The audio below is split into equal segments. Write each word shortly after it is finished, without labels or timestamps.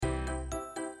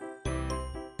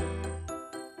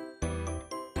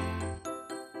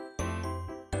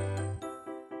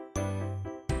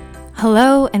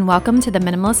Hello and welcome to the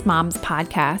Minimalist Moms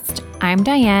podcast. I'm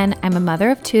Diane. I'm a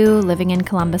mother of two living in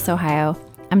Columbus, Ohio.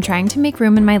 I'm trying to make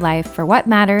room in my life for what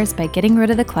matters by getting rid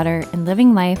of the clutter and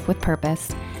living life with purpose.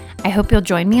 I hope you'll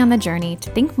join me on the journey to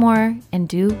think more and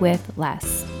do with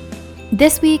less.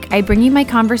 This week, I bring you my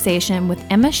conversation with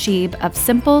Emma Schieb of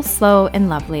Simple, Slow, and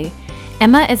Lovely.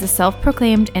 Emma is a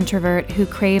self-proclaimed introvert who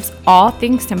craves all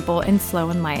things simple and slow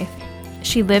in life.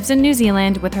 She lives in New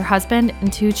Zealand with her husband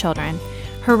and two children.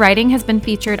 Her writing has been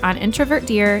featured on Introvert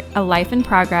Dear, A Life in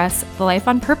Progress, The Life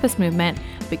on Purpose movement,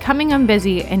 Becoming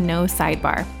Unbusy, and No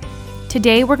Sidebar.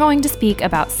 Today, we're going to speak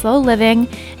about slow living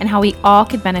and how we all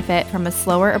could benefit from a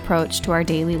slower approach to our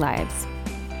daily lives.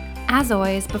 As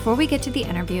always, before we get to the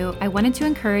interview, I wanted to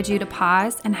encourage you to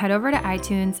pause and head over to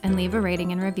iTunes and leave a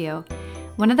rating and review.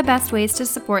 One of the best ways to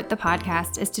support the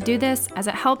podcast is to do this as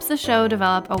it helps the show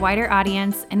develop a wider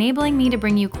audience, enabling me to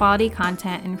bring you quality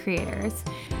content and creators.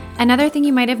 Another thing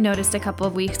you might have noticed a couple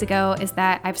of weeks ago is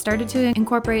that I've started to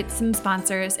incorporate some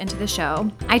sponsors into the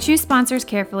show. I choose sponsors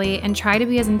carefully and try to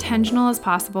be as intentional as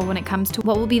possible when it comes to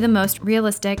what will be the most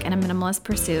realistic and a minimalist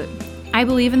pursuit. I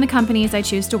believe in the companies I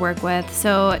choose to work with,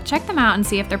 so check them out and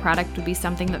see if their product would be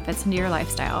something that fits into your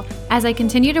lifestyle. As I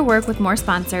continue to work with more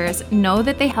sponsors, know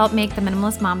that they help make the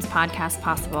Minimalist Moms podcast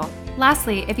possible.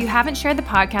 Lastly, if you haven't shared the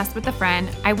podcast with a friend,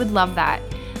 I would love that.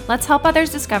 Let's help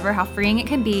others discover how freeing it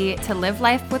can be to live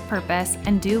life with purpose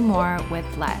and do more with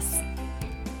less.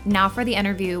 Now for the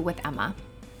interview with Emma.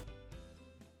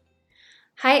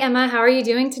 Hi, Emma. How are you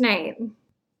doing tonight?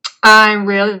 I'm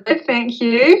really good, thank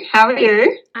you. How are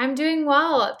you? I'm doing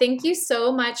well. Thank you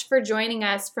so much for joining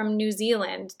us from New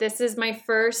Zealand. This is my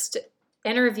first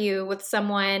interview with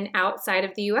someone outside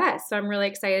of the U.S., so I'm really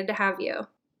excited to have you.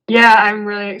 Yeah, I'm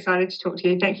really excited to talk to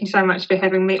you. Thank you so much for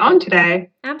having me on today.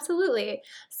 Absolutely.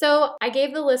 So I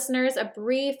gave the listeners a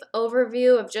brief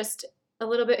overview of just a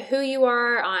little bit who you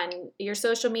are on your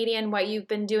social media and what you've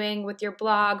been doing with your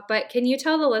blog, but can you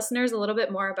tell the listeners a little bit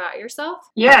more about yourself?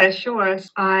 Yeah, sure.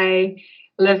 I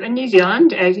live in New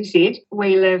Zealand, as you said.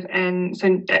 We live in,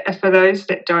 so for those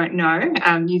that don't know,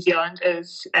 New Zealand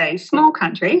is a small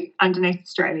country underneath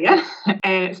Australia,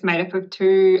 and it's made up of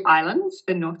two islands,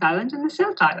 the North Island and the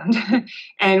South Island.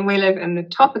 And we live in the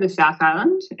top of the South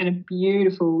Island in a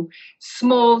beautiful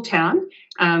small town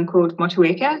called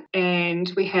Motueka,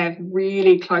 and we have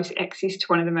really close access to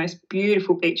one of the most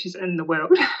beautiful beaches in the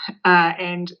world.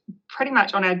 And pretty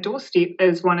much on our doorstep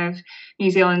is one of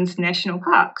New Zealand's national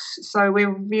parks. So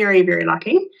we're very, very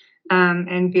lucky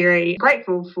and very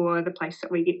grateful for the place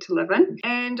that we get to live in.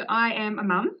 And I am a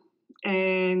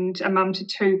mum to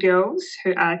two girls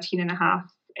who are 10 and a half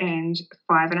and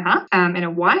 5 and a half, and a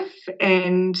wife.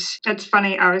 And it's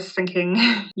funny, I was thinking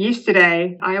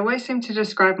yesterday, I always seem to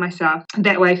describe myself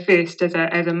that way first as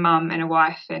a mum and a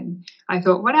wife. And I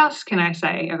thought, what else can I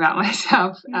say about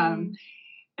myself?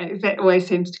 That always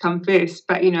seems to come first.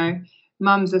 But, you know,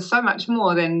 mums are so much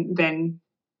more than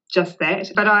just that.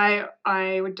 But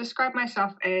I would describe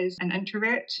myself as an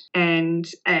introvert and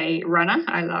a runner.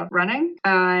 I love running.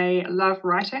 I love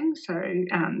writing. So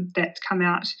that's come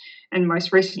out in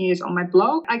most recent years on my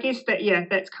blog. I guess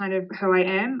that's kind of who I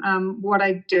am. What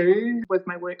I do with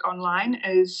my work online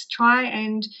is try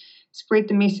and spread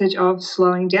the message of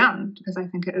slowing down, because I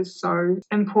think it is so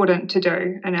important to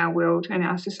do in our world, in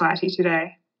our society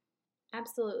today.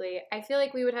 Absolutely. I feel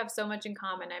like we would have so much in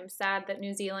common. I'm sad that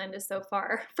New Zealand is so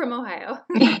far from Ohio.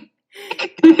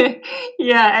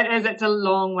 Yeah, it is. It's a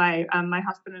long way. My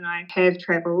husband and I have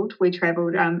travelled. We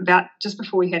travelled about just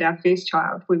before we had our first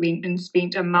child. We went and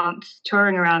spent a month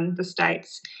touring around the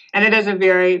States, and it is a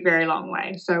very, very long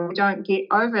way. So we don't get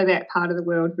over that part of the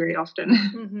world very often.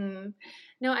 Mm-hmm.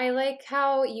 No, I like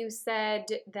how you said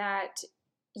that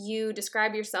you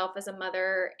describe yourself as a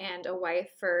mother and a wife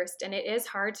first, and it is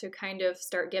hard to kind of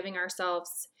start giving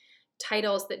ourselves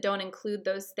titles that don't include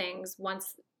those things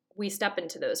once we step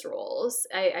into those roles.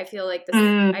 I feel like this.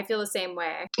 I feel the same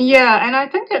way. Yeah, and I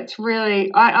think it's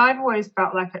really, I've always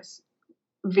felt like it's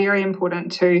very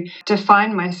important to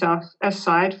define myself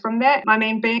aside from that. I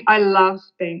mean, I love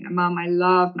being a mum. I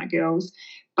love my girls,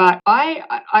 but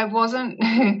I wasn't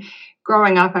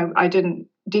growing up. I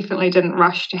definitely didn't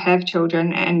rush to have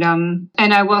children, and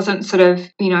I wasn't sort of,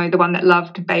 you know, the one that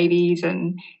loved babies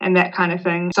and that kind of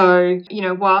thing. So, you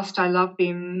know, whilst I love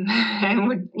them and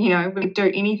would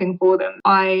do anything for them,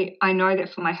 I know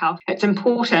that for my health it's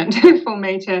important for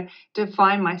me to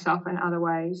define myself in other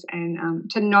ways and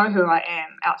to know who I am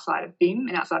outside of them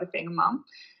and outside of being a mum.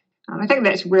 I think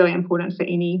that's really important for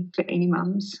any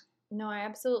mums. No, I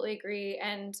absolutely agree.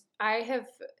 And I have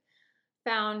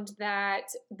found that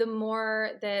the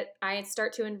more that I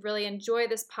start to really enjoy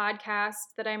this podcast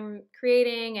that I'm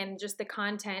creating and just the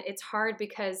content, it's hard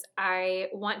because I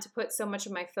want to put so much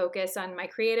of my focus on my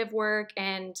creative work.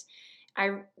 And I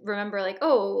remember like,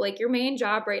 oh, like your main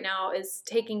job right now is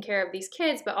taking care of these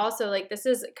kids, but also like this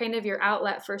is kind of your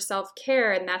outlet for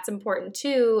self-care, and that's important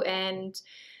too. And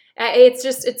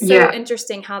it's so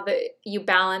interesting how you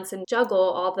balance and juggle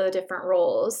all the different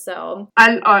roles. So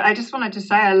I just wanted to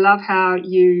say I love how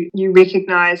you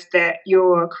recognize that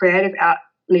your creative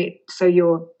outlet, so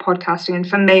your podcasting, and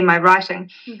for me my writing,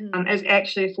 is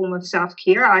actually a form of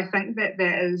self-care. I think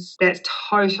that's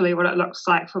totally what it looks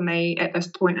like for me at this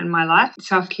point in my life.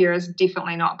 Self-care is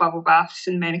definitely not bubble baths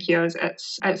and manicures.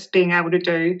 It's being able to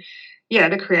do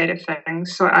the creative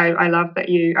things. So I love that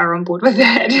you are on board with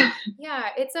that. Yeah,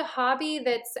 it's a hobby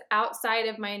that's outside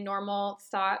of my normal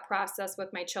thought process with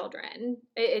my children.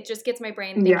 It just gets my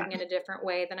brain thinking in a different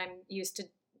way than I'm used to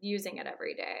using it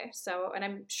every day. So, and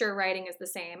I'm sure writing is the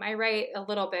same. I write a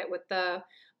little bit with the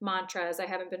mantras. I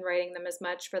haven't been writing them as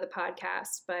much for the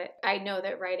podcast, but I know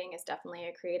that writing is definitely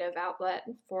a creative outlet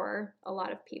for a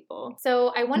lot of people.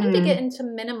 So I wanted to get into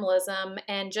minimalism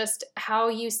and just how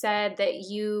you said that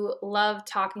you love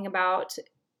talking about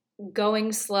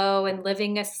going slow and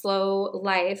living a slow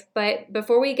life. But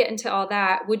before we get into all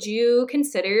that, would you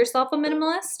consider yourself a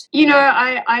minimalist?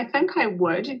 I think I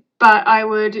would, but I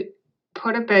would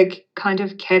put a big kind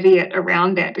of caveat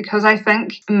around that, because I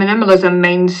think minimalism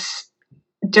means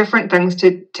different things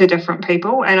to different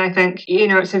people, and I think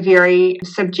it's a very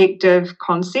subjective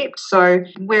concept. So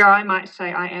where I might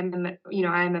say I am a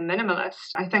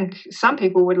minimalist, I think some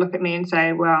people would look at me and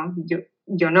say, well,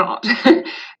 you're not.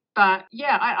 But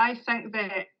I think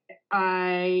that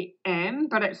I am,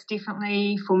 but it's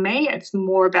definitely, for me, it's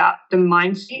more about the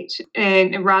mindset,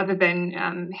 and rather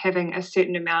than having a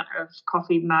certain amount of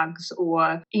coffee mugs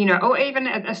or even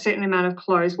a certain amount of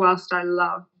clothes. Whilst I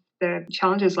love the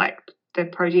challenges like the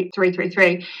Project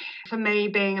 333, for me,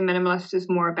 being a minimalist is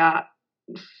more about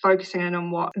focusing in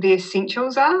on what the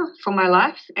essentials are for my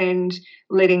life and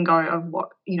letting go of what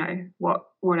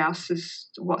else is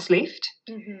what's left.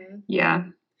 Yeah.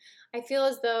 I feel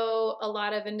as though a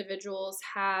lot of individuals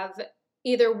have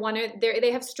either one or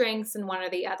they have strengths in one or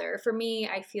the other. For me,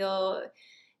 I feel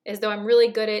as though I'm really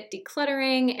good at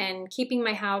decluttering and keeping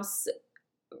my house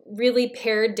really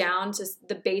pared down to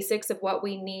the basics of what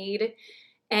we need,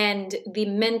 and the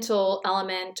mental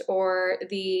element or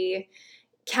the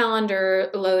calendar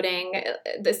loading,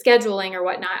 the scheduling or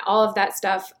whatnot, all of that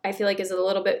stuff I feel like is a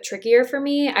little bit trickier for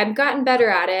me. I've gotten better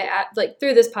at it.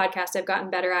 Through this podcast, I've gotten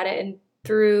better at it, and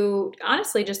through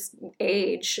honestly just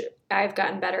age, I've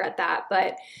gotten better at that.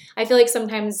 But I feel like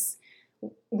sometimes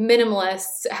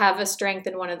minimalists have a strength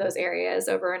in one of those areas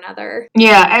over another.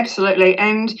 Yeah, absolutely.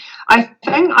 And I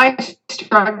think I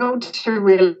struggle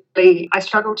to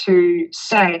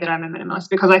say that I'm a minimalist,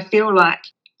 because I feel like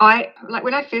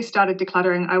when I first started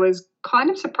decluttering, I was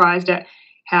kind of surprised at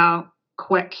how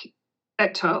quick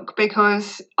it took,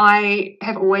 because I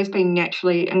have always been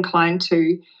naturally inclined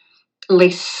to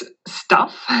less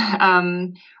stuff.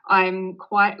 I'm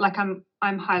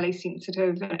highly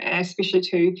sensitive, especially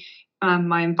to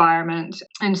my environment,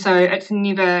 and so it's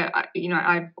never,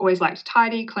 I've always liked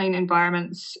tidy, clean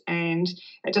environments, and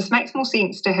it just makes more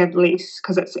sense to have less,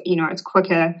 because it's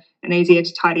quicker and easier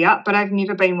to tidy up. But I've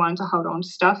never been one to hold on to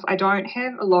stuff. I don't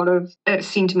have a lot of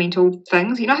sentimental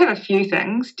things. I have a few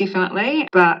things, definitely,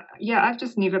 but I've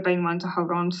just never been one to hold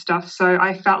on to stuff. So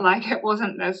I felt like it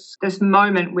wasn't this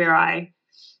moment where I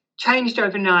changed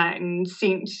overnight and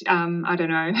sent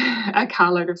a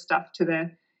carload of stuff to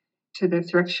the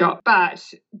thrift shop. But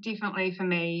definitely for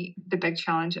me, the big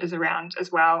challenge is around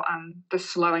as well the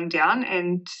slowing down,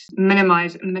 and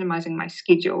minimizing my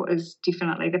schedule is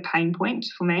definitely the pain point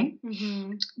for me.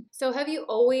 So have you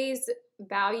always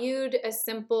valued a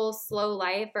simple, slow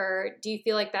life, or do you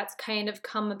feel like that's kind of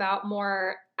come about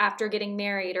more after getting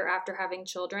married or after having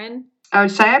children? I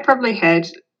would say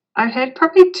I've had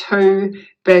probably two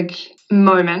big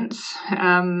moments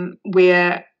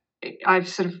where I've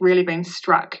sort of really been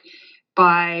struck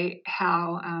by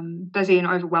how busy and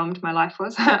overwhelmed my life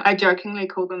was. I jokingly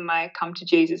call them my come to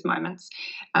Jesus moments,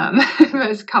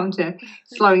 those come to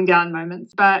slowing down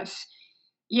moments. But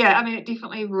it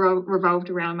definitely revolved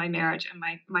around my marriage and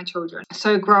my children.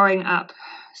 So growing up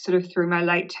sort of through my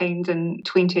late teens and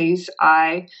 20s,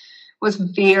 I was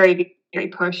very, very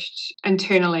pushed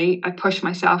internally. I pushed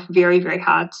myself very, very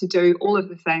hard to do all of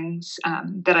the things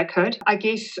that I could. I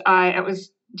guess it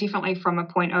was definitely from a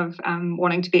point of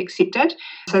wanting to be accepted.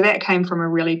 So that came from a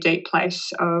really deep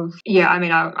place of,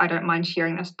 I don't mind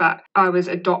sharing this, but I was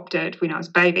adopted when I was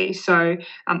a baby. So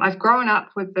I've grown up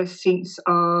with this sense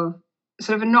of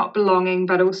sort of a not belonging,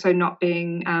 but also not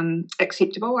being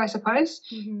acceptable, I suppose.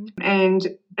 Mm-hmm. And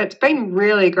it's been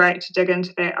really great to dig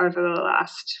into that over the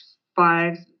last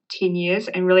 5-10 years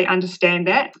and really understand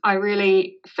that. I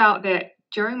really felt that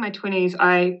during my 20s,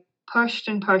 I pushed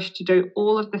and pushed to do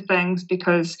all of the things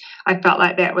because I felt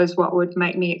like that was what would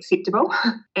make me acceptable.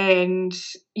 And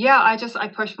I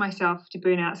pushed myself to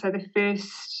burn out. So the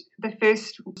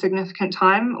first significant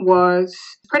time was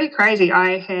pretty crazy.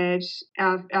 I had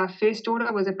our first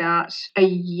daughter was about a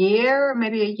year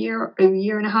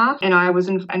and a half, and I was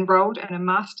enrolled in a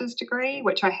master's degree,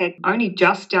 which I had only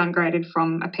just downgraded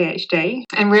from a PhD,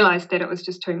 and realised that it was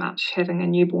just too much having a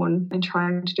newborn and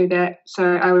trying to do that.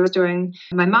 So I was doing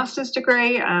my master's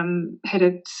degree, had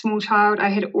a small child. I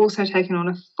had also taken on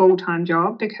a full-time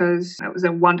job because it was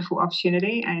a wonderful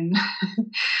opportunity, and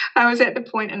I was at the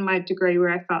point in my degree where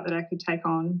I felt that I could take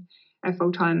on a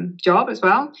full-time job as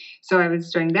well. So I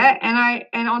was doing that,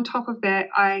 and on top of that,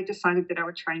 I decided that I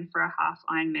would train for a half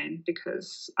Ironman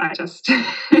because I just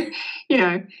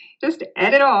just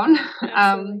add it on.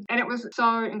 And it was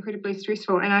so incredibly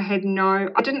stressful, and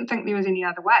I didn't think there was any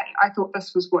other way. I thought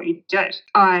this was what you did.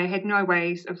 I had no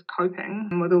ways of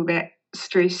coping with all that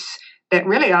stress that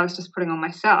really I was just putting on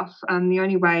myself. The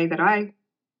only way that I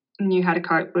knew how to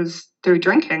cope was through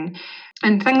drinking,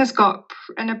 and things got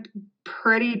in a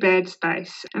pretty bad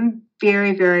space. I'm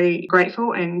very, very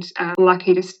grateful and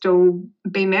lucky to still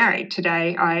be married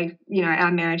today.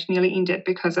 Our marriage nearly ended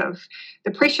because of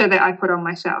the pressure that I put on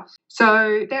myself.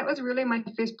 So that was really my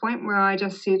first point where I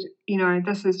just said,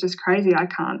 this is just crazy. I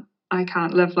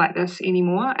can't live like this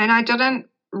anymore. And I didn't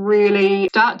really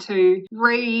start to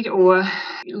read or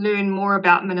learn more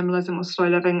about minimalism or slow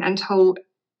living until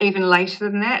even later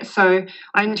than that. So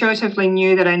I intuitively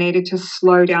knew that I needed to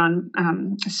slow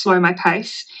my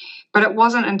pace. But it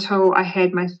wasn't until I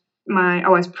had I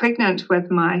was pregnant with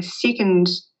my second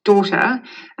daughter.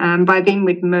 By then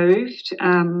we'd moved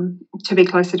to be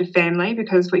closer to family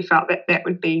because we felt that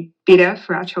would be better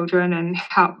for our children and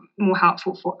more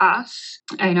helpful for us.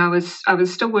 And I was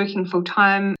still working full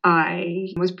time. I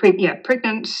was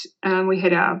pregnant. We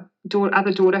had our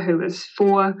other daughter who was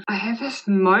 4. I have this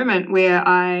moment where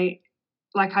I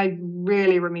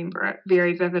really remember it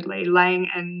very vividly,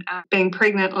 being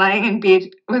pregnant, laying in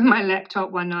bed with my laptop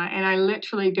one night, and I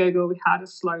literally Googled how to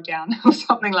slow down or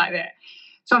something like that,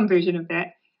 some version of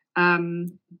that.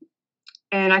 And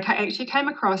I actually came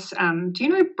across, do you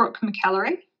know Brooke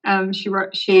McAlary?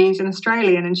 She's an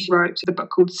Australian, and she wrote the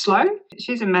book called Slow.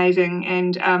 She's amazing.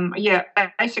 And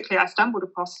basically I stumbled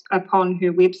upon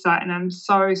her website, and I'm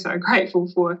so, so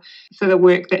grateful for the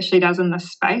work that she does in this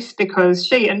space, because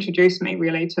she introduced me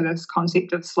really to this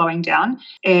concept of slowing down,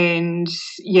 and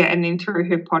then through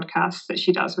her podcast that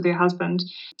she does with her husband.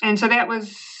 And so that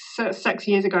was 6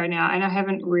 years ago now, and I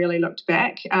haven't really looked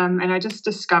back. And I just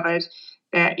discovered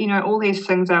that, all these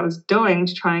things I was doing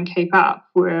to try and keep up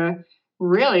were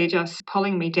really just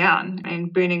pulling me down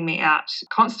and burning me out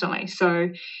constantly. So,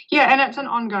 and it's an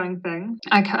ongoing thing.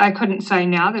 I couldn't say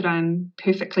now that I'm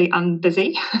perfectly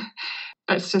unbusy.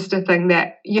 It's just a thing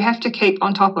that you have to keep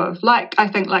on top of. I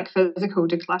think physical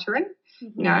decluttering.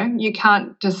 Mm-hmm. You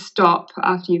can't just stop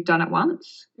after you've done it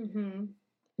once. Mm-hmm.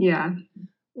 Yeah.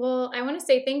 Well, I want to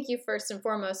say thank you first and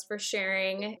foremost for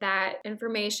sharing that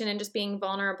information and just being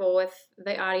vulnerable with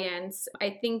the audience.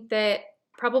 I think that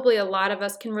probably a lot of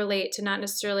us can relate to not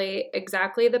necessarily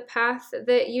exactly the path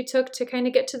that you took to kind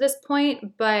of get to this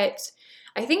point, but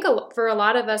I think for a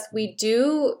lot of us, we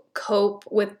do cope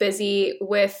with busy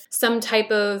with some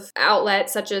type of outlet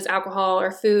such as alcohol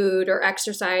or food or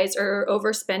exercise or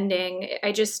overspending.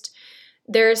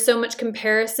 There's so much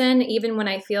comparison, even when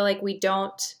I feel like we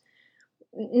don't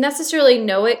necessarily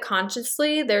know it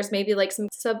consciously. There's maybe some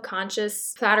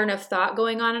subconscious pattern of thought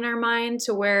going on in our mind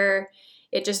to where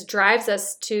it just drives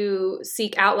us to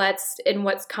seek outlets in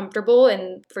what's comfortable.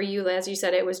 And for you, as you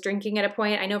said, it was drinking at a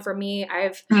point. I know for me,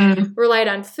 I've relied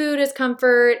on food as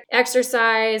comfort,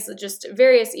 exercise, just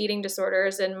various eating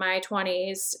disorders in my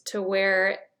 20s to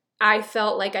where I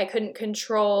felt like I couldn't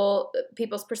control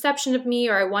people's perception of me,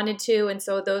 or I wanted to. And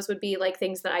so those would be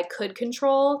things that I could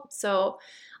control. So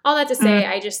all that to say,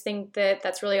 I just think that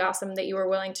that's really awesome that you were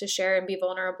willing to share and be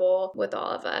vulnerable with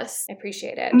all of us. I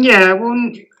appreciate it. Yeah, well,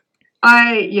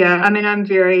 I am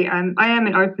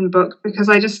an open book because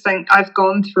I just think I've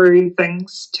gone through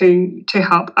things to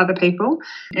help other people,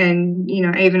 and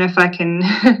even if I can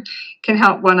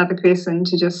help one other person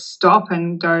to just stop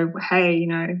and go, hey,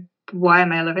 why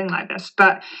am I living like this?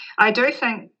 But I do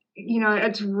think,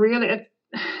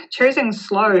 choosing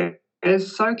slow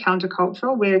is so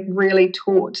countercultural. We're really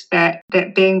taught that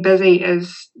being busy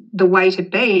is the way to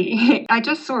be. I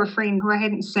just saw a friend who I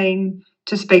hadn't seen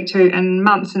to speak to in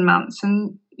months and months,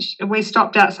 and we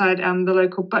stopped outside the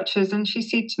local butcher's, and she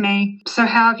said to me, "So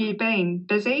how have you been?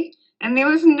 Busy?" And there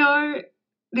was no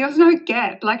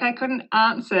gap. Like, I couldn't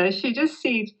answer. She just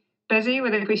said busy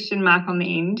with a question mark on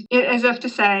the end, as if to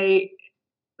say,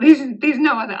 there's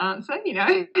no other answer,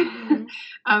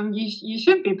 Mm-hmm. You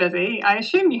should be busy. I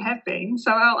assume you have been,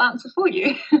 so I'll answer for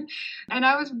you. And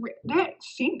that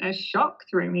sent a shock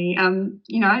through me.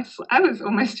 I was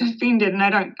almost offended, and I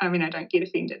don't get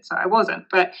offended, so I wasn't.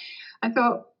 But I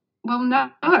thought, well, no,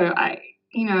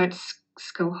 it's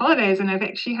school holidays, and I've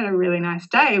actually had a really nice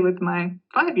day with my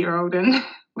 5-year-old, and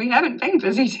we haven't been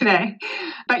busy today.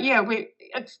 But yeah,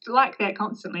 it's like that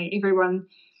constantly. Everyone,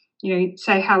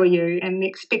 say, how are you? And the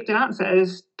expected answer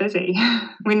is busy.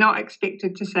 We're not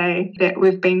expected to say that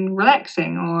we've been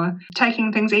relaxing or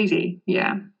taking things easy.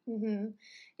 Yeah. Mm-hmm.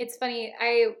 It's funny.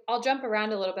 I'll jump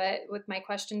around a little bit with my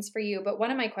questions for you, but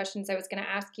one of my questions I was going to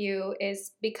ask you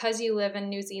is, because you live in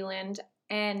New Zealand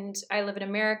and I live in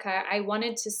America, I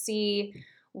wanted to see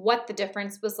what the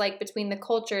difference was like between the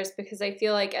cultures, because I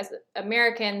feel like as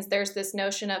Americans, there's this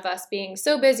notion of us being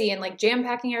so busy and like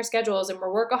jam-packing our schedules, and we're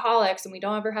workaholics and we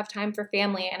don't ever have time for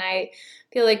family. And I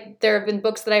feel like there have been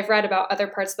books that I've read about other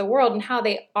parts of the world and how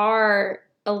they are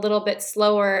a little bit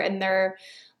slower in their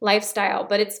lifestyle.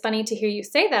 But it's funny to hear you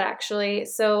say that, actually.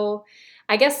 So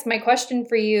I guess my question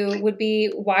for you would be,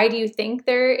 why do you think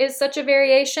there is such a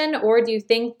variation? Or do you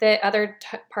think that other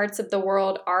parts of the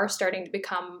world are starting to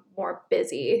become more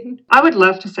busy? I would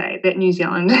love to say that New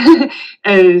Zealand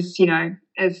is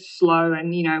slow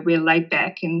and, we're laid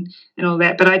back and all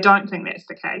that, but I don't think that's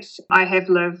the case. I have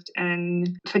lived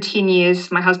for 10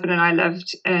 years, my husband and I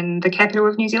lived in the capital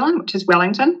of New Zealand, which is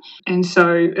Wellington. And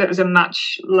so it was a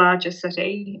much larger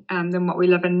city than what we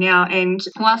live in now. And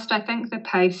whilst I think the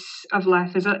pace of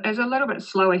life is a little bit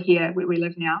slower here where we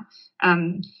live now,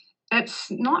 it's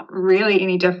not really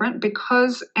any different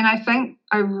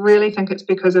I really think it's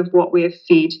because of what we're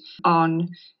fed on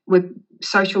with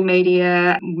social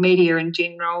media in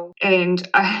general. And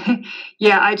I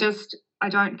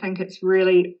don't think it's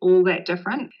really all that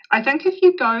different. I think if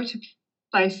you go to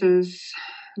places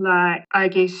like, I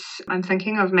guess I'm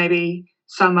thinking of maybe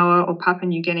Samoa or Papua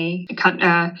New Guinea,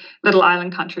 little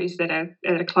island countries that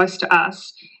are close to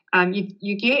us,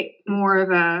 you get more of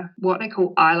a what they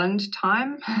call island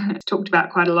time. It's talked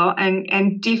about quite a lot,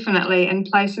 and definitely in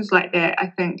places like that, I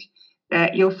think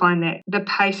that you'll find that the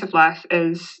pace of life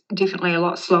is definitely a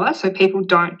lot slower, so people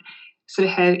don't sort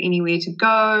of have anywhere to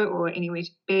go or anywhere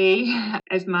to be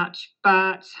as much.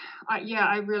 But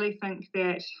I really think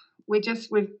that we're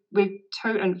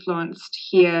too influenced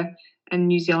here in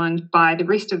New Zealand by the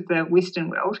rest of the Western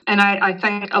world. And I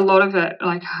think a lot of it,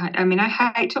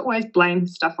 I hate to always blame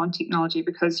stuff on technology,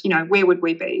 because, where would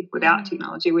we be without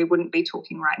technology? We wouldn't be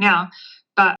talking right now.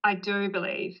 But I do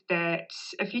believe that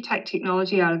if you take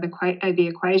technology out of the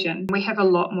equation, we have a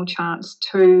lot more chance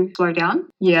to slow down.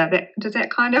 Yeah, does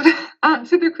that kind of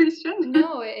answer the question?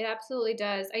 No, it absolutely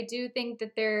does. I do think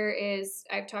that there is,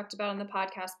 I've talked about on the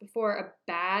podcast before, a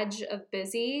badge of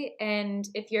busy. And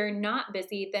if you're not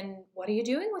busy, then what are you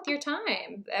doing with your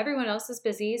time? Everyone else is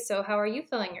busy, so how are you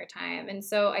filling your time? And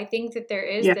so I think that there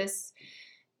is this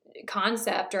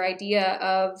concept or idea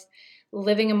of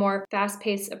living a more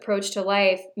fast-paced approach to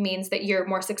life means that you're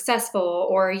more successful,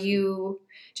 or you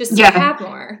just have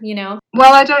more,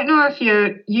 Well, I don't know if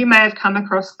you may have come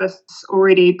across this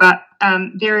already, but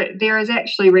there is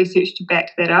actually research to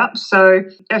back that up. So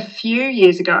a few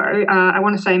years ago, I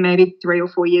want to say maybe 3 or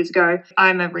 4 years ago,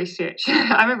 I'm a researcher.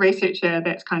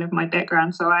 That's kind of my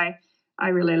background. So I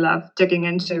really love digging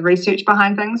into research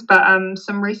behind things. But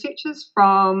some researchers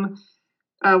from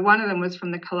one of them was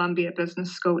from the Columbia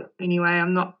Business School anyway.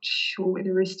 I'm not sure where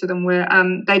the rest of them were.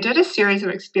 They did a series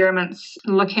of experiments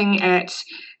looking at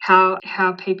how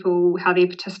their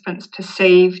participants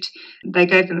perceived. They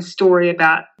gave them a story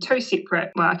about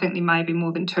I think there may be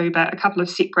more than 2, but a couple of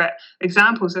separate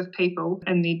examples of people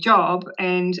in their job.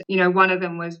 And, one of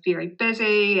them was very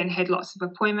busy and had lots of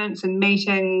appointments and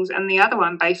meetings, and the other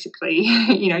one basically,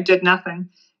 did nothing.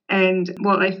 And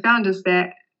what they found is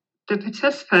that the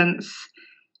participants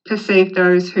perceived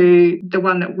the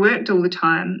one that worked all the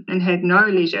time and had no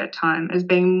leisure time, as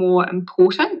being more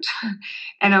important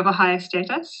and of a higher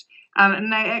status.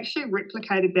 And they actually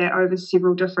replicated that over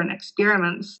several different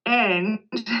experiments. And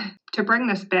to bring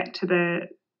this back to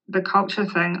the culture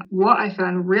thing, what I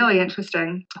found really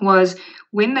interesting was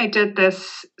when they did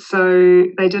this, so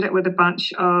they did it with a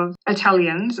bunch of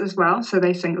Italians as well, so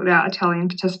they singled out Italian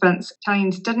participants.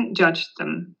 Italians didn't judge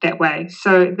them that way,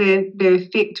 so their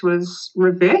effect was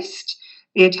reversed.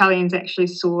 The Italians actually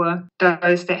saw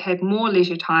those that had more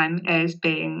leisure time as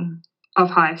being of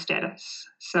higher status.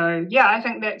 So yeah, I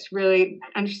think that's really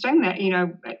interesting that,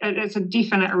 it's a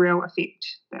definite real effect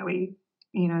that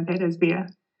that is there.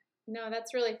 No,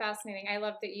 that's really fascinating. I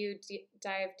love that you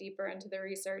dive deeper into the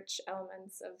research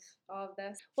elements of all of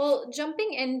this. Well,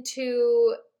 jumping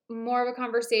into more of a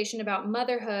conversation about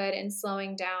motherhood and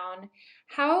slowing down,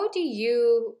 how do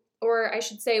you, or I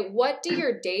should say, what do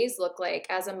your days look like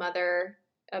as a mother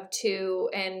of two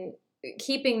and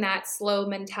keeping that slow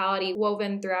mentality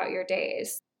woven throughout your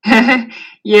days?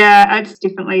 Yeah, it's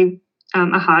definitely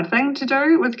a hard thing to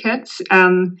do with kids.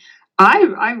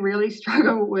 I really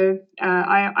struggle with.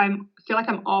 I feel like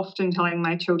I'm often telling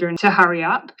my children to hurry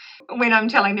up when I'm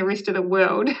telling the rest of the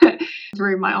world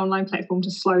through my online platform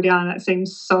to slow down. It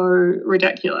seems so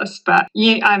ridiculous, but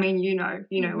yeah, I mean, you know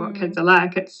what kids are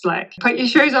like. It's like, put your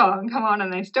shoes on, come on,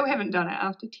 and they still haven't done it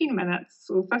after 10 minutes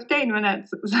or 15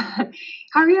 minutes. It's like,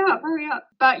 hurry up.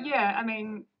 But yeah, I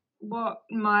mean, what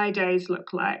my days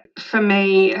look like for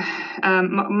me,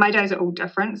 my days are all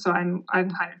different, so I'm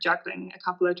kind of juggling a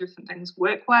couple of different things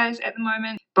work-wise at the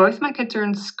moment. Both my kids are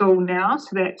in school now, so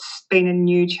that's been a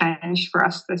new change for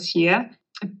us this year.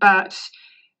 But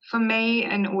for me,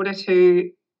 in order to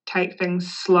take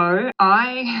things slow,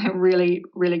 I really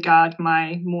guard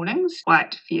my mornings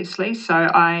quite fiercely. So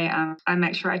I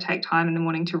make sure I take time in the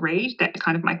morning to read. That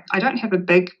kind of I don't have a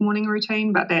big morning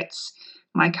routine, but that's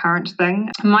my current thing.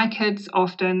 My kids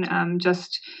often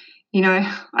just,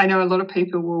 I know a lot of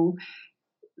people will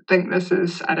think this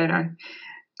is, I don't know,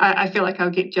 I feel like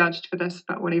I'll get judged for this,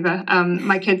 but whatever.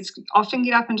 My kids often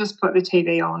get up and just put the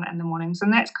TV on in the mornings,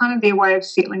 and that's kind of their way of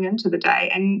settling into the day.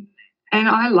 And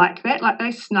I like that. Like,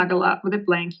 they snuggle up with a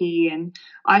blankie, and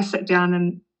I sit down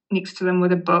and next to them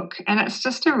with a book, and it's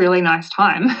just a really nice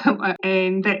time.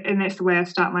 and that's the way I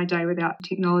start my day without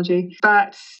technology.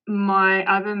 But my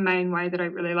other main way that I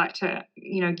really like to,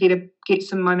 get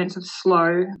some moments of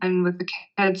slow and with the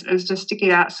kids is just to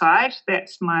get outside.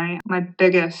 That's my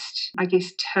biggest, I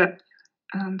guess, tip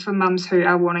for mums who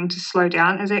are wanting to slow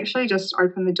down, is actually just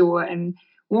open the door and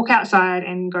walk outside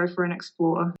and go for an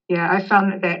explore. Yeah, I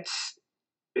found that's,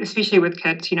 especially with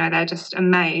kids, they're just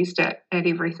amazed at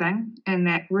everything, and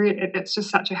it's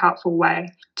just such a helpful way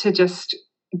to just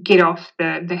get off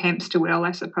the hamster wheel,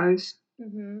 I suppose.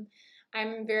 Mm-hmm.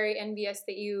 I'm very envious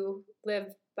that you live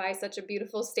by such a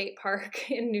beautiful state park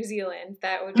in New Zealand.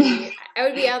 I would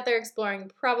be out there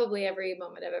exploring probably every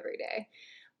moment of every day.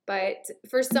 But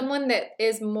for someone that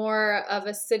is more of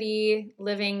a city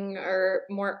living or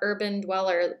more urban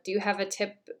dweller, do you have a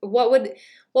tip? What would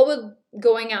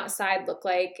going outside look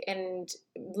like, and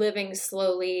living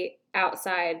slowly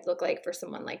outside look like for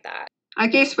someone like that? I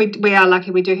guess we are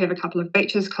lucky. We do have a couple of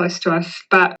beaches close to us,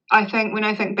 but I think when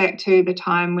I think back to the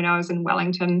time when I was in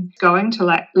Wellington, going to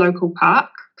like local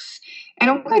parks and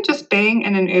also just being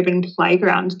in an urban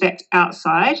playground that's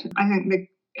outside, I think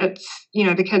it's,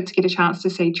 the kids get a chance to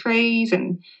see trees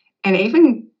and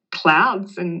even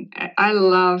clouds. And I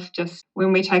love just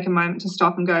when we take a moment to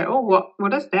stop and go, oh,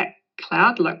 what does that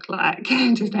cloud look like?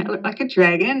 Does that look like a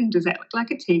dragon? Does that look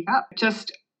like a teacup?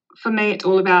 Just for me, it's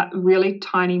all about really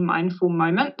tiny mindful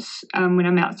moments when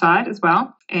I'm outside as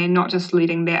well, and not just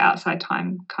letting their outside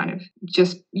time kind of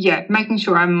just, making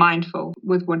sure I'm mindful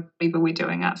with whatever we're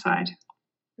doing outside.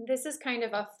 This is kind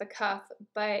of off the cuff,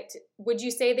 but would you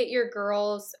say that your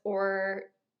girls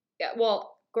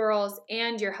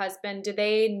and your husband, do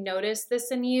they notice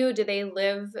this in you? Do they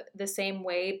live the same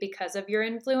way because of your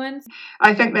influence?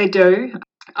 I think they do.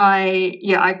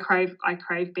 I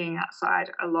crave being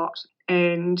outside a lot,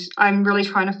 and I'm really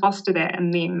trying to foster that in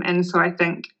them. And so I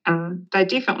think they're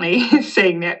definitely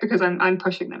seeing that, because I'm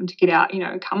pushing them to get out,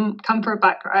 come for a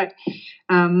bike ride.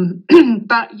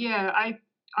 But yeah,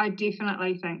 I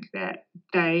definitely think that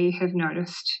they have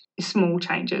noticed small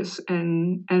changes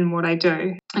in what I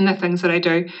do and the things that I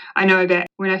do. I know that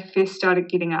when I first started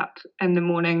getting up in the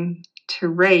morning to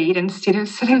read instead of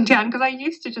sitting down, because I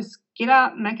used to just get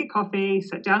up, make a coffee,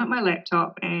 sit down at my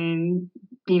laptop and,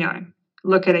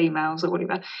 look at emails or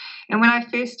whatever. And when I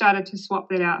first started to swap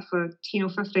that out for 10 or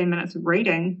 15 minutes of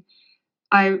reading,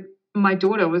 my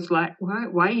daughter was like, why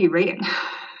are you reading?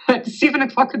 It's 7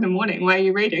 o'clock in the morning. Why are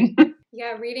you reading?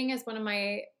 Yeah, reading is one of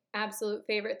my absolute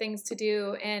favorite things to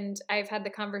do. And I've had the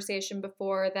conversation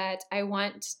before that I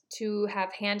want to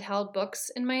have handheld books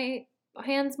in my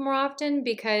hands more often,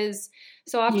 because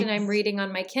so often I'm reading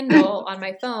on my Kindle on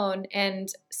my phone, and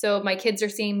so my kids are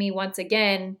seeing me once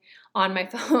again on my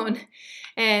phone.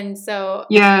 And so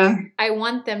I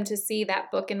want them to see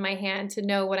that book in my hand, to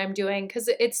know what I'm doing, because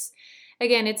it's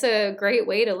a great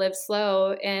way to live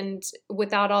slow and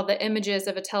without all the images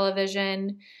of a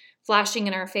television flashing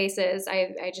in our faces.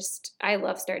 I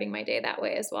love starting my day that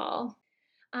way as well.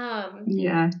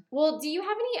 Well, do you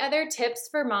have any other tips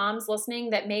for moms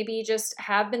listening that maybe just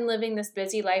have been living this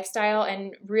busy lifestyle,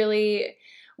 and really,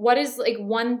 what is like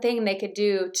one thing they could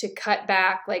do to cut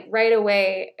back like right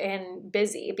away and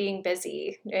being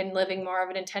busy and living more of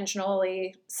an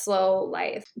intentionally slow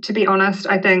life? To be honest,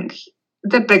 I think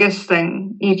the biggest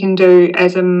thing you can do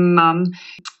as a mum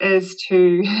is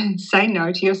to say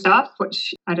no to yourself,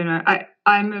 which I don't know.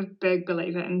 I'm a big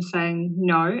believer in saying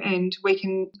no, and we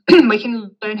can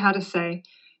learn how to say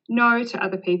no to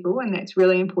other people, and that's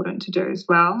really important to do as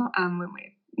well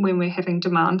when we're having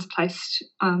demands placed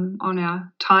on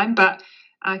our time. But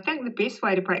I think the best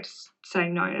way to practice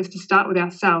saying no is to start with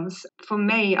ourselves. For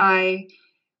me, I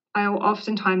will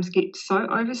oftentimes get so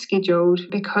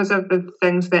overscheduled because of the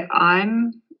things that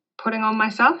I'm putting on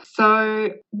myself.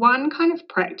 So one kind of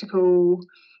practical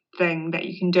thing that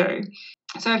you can do.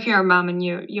 So if you're a mum and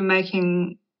you're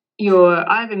making your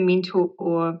either mental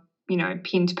or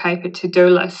pen to paper to-do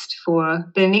list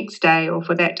for the next day or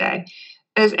for that day,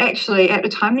 is actually at the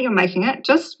time that you're making it,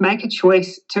 just make a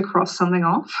choice to cross something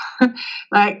off.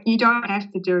 Like, you don't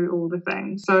have to do all the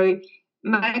things. So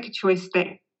make a choice that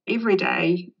every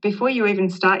day, before you even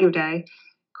start your day,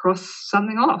 cross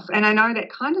something off. And I know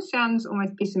that kind of sounds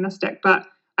almost pessimistic, but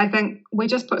I think we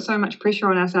just put so much pressure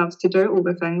on ourselves to do all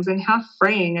the things, and how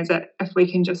freeing is it if we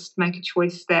can just make a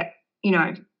choice that,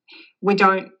 we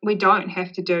don't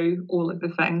have to do all of the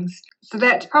things. So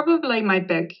that's probably my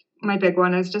big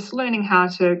one, is just learning how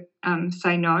to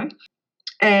say no.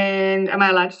 And am I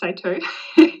allowed to say two?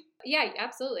 Yeah,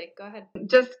 absolutely. Go ahead.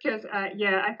 Just because,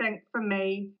 I think for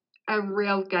me, a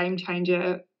real game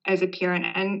changer as a parent,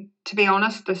 and to be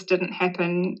honest, this didn't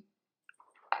happen,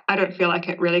 I don't feel like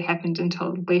it really happened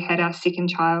until we had our second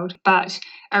child, but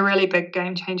a really big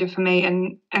game changer for me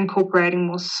in incorporating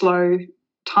more slow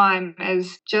time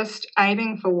is just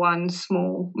aiming for one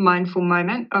small mindful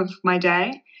moment of my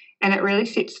day, and it really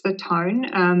sets the tone.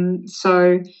 And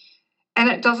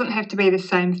it doesn't have to be the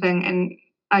same thing, and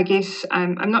I guess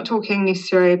I'm not talking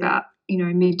necessarily about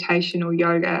meditation or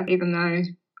yoga, even though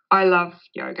I love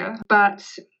yoga, but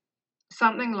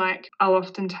something like, I'll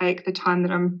often take the time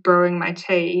that I'm brewing my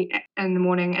tea in the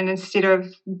morning, and instead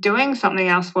of doing something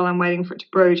else while I'm waiting for it to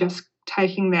brew, just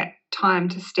taking that time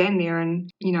to stand there and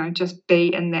just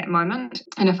be in that moment.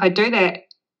 And if I do that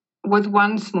with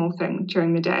one small thing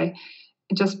during the day,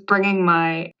 just bringing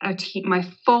my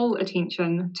full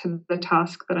attention to the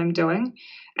task that I'm doing.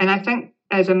 And I think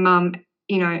as a mum,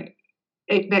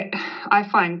 that I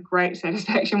find great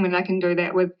satisfaction when I can do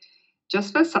that with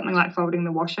something like folding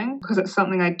the washing, because it's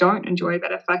something I don't enjoy.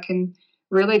 But if I can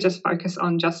really just focus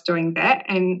on just doing that,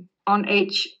 and on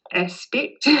each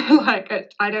aspect,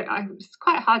 it's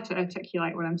quite hard to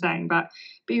articulate what I'm saying, but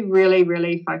be really,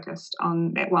 really focused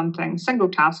on that one thing, single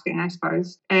tasking, I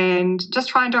suppose, and just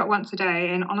try and do it once a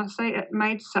day. And honestly, it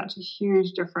made such a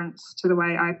huge difference to the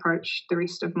way I approach the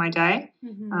rest of my day.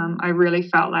 Mm-hmm. I really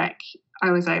felt like I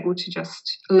was able to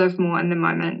just live more in the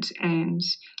moment and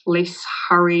less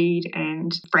hurried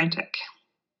and frantic.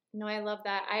 No, I love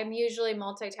that. I'm usually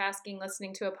multitasking,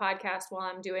 listening to a podcast while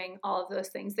I'm doing all of those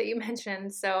things that you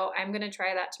mentioned. So I'm going to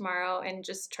try that tomorrow and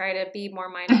just try to be more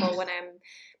mindful when I'm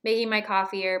making my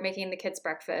coffee or making the kids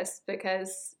breakfast,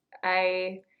 because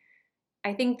I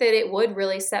think that it would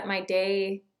really set my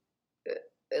day,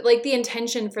 like the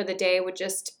intention for the day would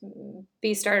just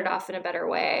be started off in a better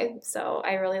way. So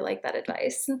I really like that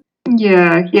advice.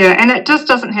 Yeah. And it just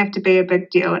doesn't have to be a big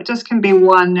deal. It just can be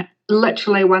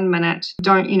literally 1 minute.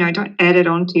 Don't add it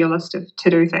onto your list of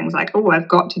to-do things like, oh, I've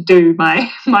got to do my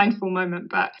mindful moment.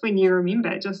 But when you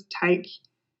remember, just take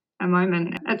a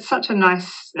moment. It's a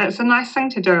nice thing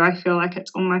to do. I feel like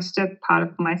it's almost a part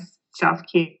of my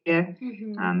self-care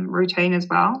routine as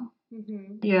well.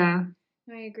 Mm-hmm. Yeah.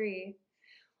 I agree.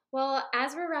 Well,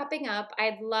 as we're wrapping up,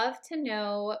 I'd love to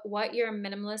know what your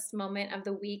minimalist moment of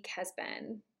the week has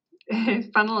been.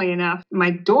 Funnily enough,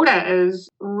 my daughter is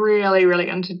really, really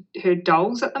into her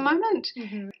dolls at the moment.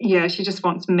 Mm-hmm. Yeah, she just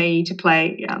wants me to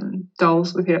play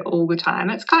dolls with her all the time.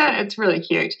 It's really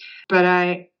cute. But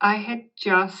I I had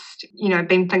just,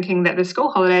 been thinking that the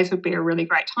school holidays would be a really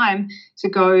great time to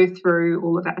go through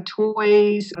all of our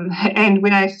toys. And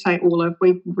when I say all of,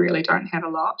 we really don't have a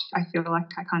lot. I feel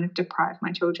like I kind of deprive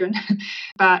my children.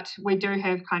 But we do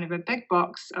have kind of a big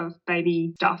box of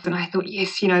baby stuff. And I thought,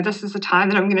 yes, this is the time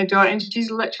that I'm going to do it. And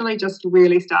she's literally just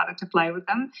really started to play with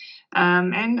them.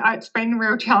 And it's been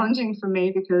real challenging for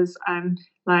me because I'm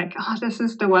like, this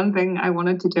is the one thing I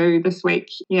wanted to do this week,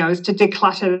 is to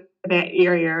declutter that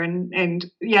area. And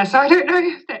so I don't know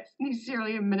if that's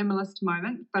necessarily a minimalist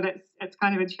moment, but it's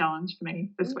kind of a challenge for me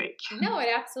this week. No, it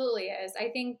absolutely is. I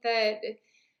think that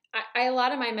a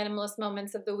lot of my minimalist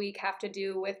moments of the week have to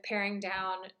do with paring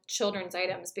down children's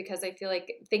items, because I feel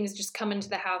like things just come into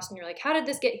the house and you're like, how did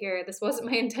this get here? This wasn't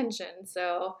my intention.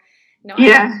 So no,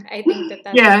 yeah. I think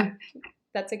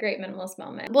that's a great minimalist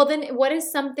moment. Well, then what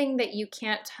is something that you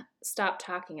can't stop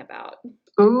talking about?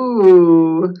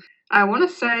 Ooh, I want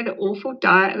to say the awful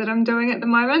diet that I'm doing at the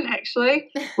moment,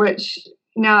 actually, which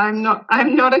now I'm not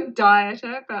a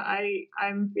dieter, but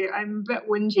I'm a bit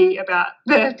whingy about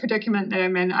the predicament that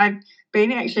I'm in. I've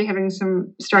been actually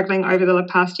struggling over the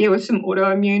past year with some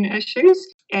autoimmune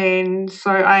issues. And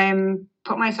so I'm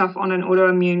put myself on an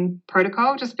autoimmune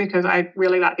protocol just because I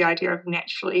really like the idea of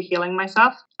naturally healing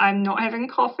myself. I'm not having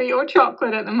coffee or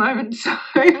chocolate at the moment, so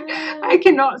I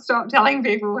cannot stop telling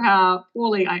people how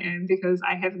poorly I am because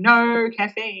I have no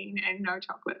caffeine and no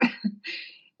chocolate.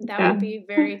 That would be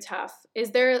very tough.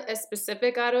 Is there a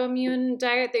specific autoimmune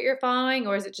diet that you're following,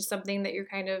 or is it just something that you're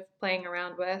kind of playing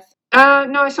around with?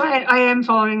 No, so I am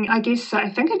following, I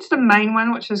think it's the main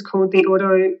one, which is called the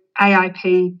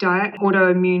AIP diet,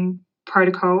 autoimmune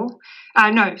protocol.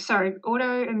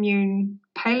 Autoimmune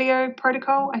paleo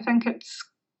protocol, I think it's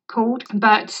called.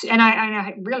 But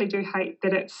I really do hate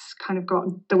that it's kind of got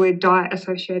the word diet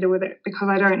associated with it, because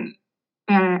I don't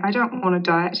want to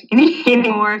diet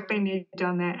anymore. I've been there,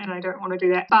 done that, and I don't want to do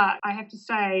that. But I have to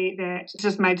say that it's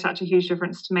just made such a huge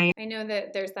difference to me. I know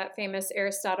that there's that famous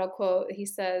Aristotle quote. He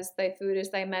says, "Thy food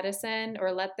is thy medicine,"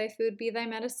 or "Let thy food be thy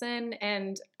medicine."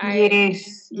 And I'm a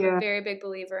very big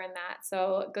believer in that.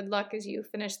 So good luck as you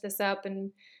finish this up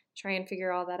and try and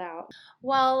figure all that out.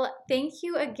 Well, thank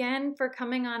you again for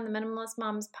coming on the Minimalist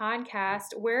Moms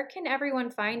podcast. Where can everyone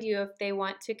find you if they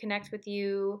want to connect with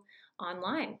you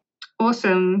online?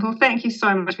 Awesome. Well, thank you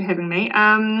so much for having me.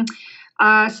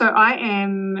 So I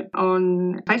am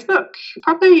on Facebook,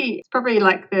 probably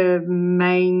like the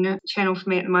main channel for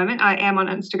me at the moment. I am on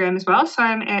Instagram as well. So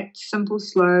I'm at Simple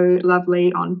Slow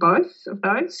Lovely on both of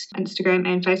those, Instagram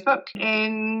and Facebook.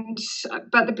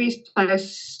 But the best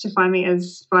place to find me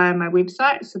is via my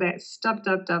website. So that's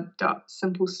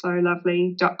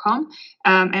www.simpleslowlovely.com.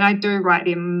 And I do write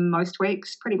there most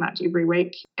weeks, pretty much every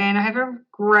week. And I have a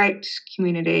great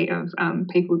community of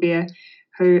people there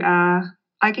who are,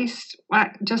 I guess,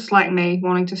 just like me,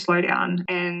 wanting to slow down.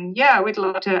 And I'd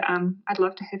love to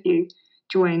have you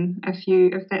join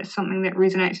if that's something that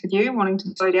resonates with you, wanting to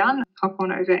slow down. Hop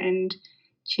on over and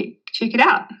check it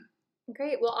out.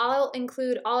 Great. Well, I'll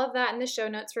include all of that in the show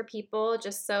notes for people,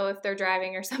 just so if they're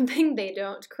driving or something, they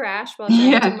don't crash while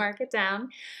trying to mark it down.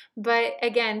 But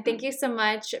again, thank you so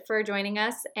much for joining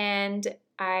us, and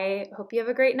I hope you have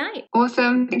a great night.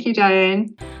 Awesome. Thank you,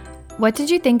 Diane. What did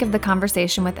you think of the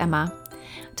conversation with Emma?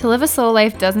 To live a slow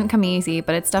life doesn't come easy,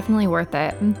 but it's definitely worth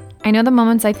it. I know the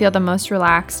moments I feel the most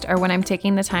relaxed are when I'm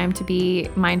taking the time to be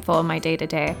mindful of my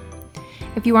day-to-day.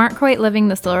 If you aren't quite living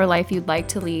the slower life you'd like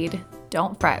to lead,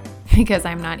 don't fret, because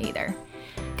I'm not either.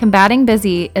 Combating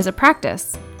busy is a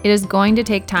practice. It is going to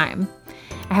take time.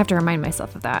 I have to remind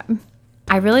myself of that.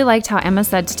 I really liked how Emma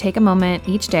said to take a moment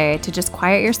each day to just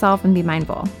quiet yourself and be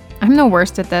mindful. I'm the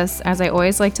worst at this, as I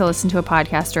always like to listen to a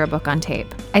podcast or a book on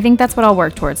tape. I think that's what I'll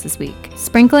work towards this week.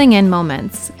 Sprinkling in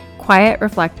moments, quiet,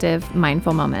 reflective,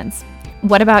 mindful moments.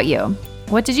 What about you?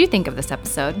 What did you think of this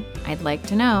episode? I'd like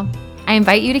to know. I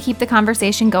invite you to keep the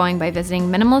conversation going by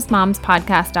visiting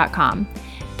minimalistmomspodcast.com.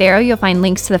 There you'll find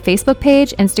links to the Facebook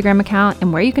page, Instagram account,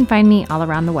 and where you can find me all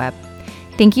around the web.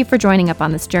 Thank you for joining up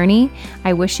on this journey.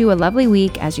 I wish you a lovely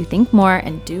week as you think more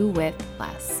and do with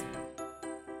less.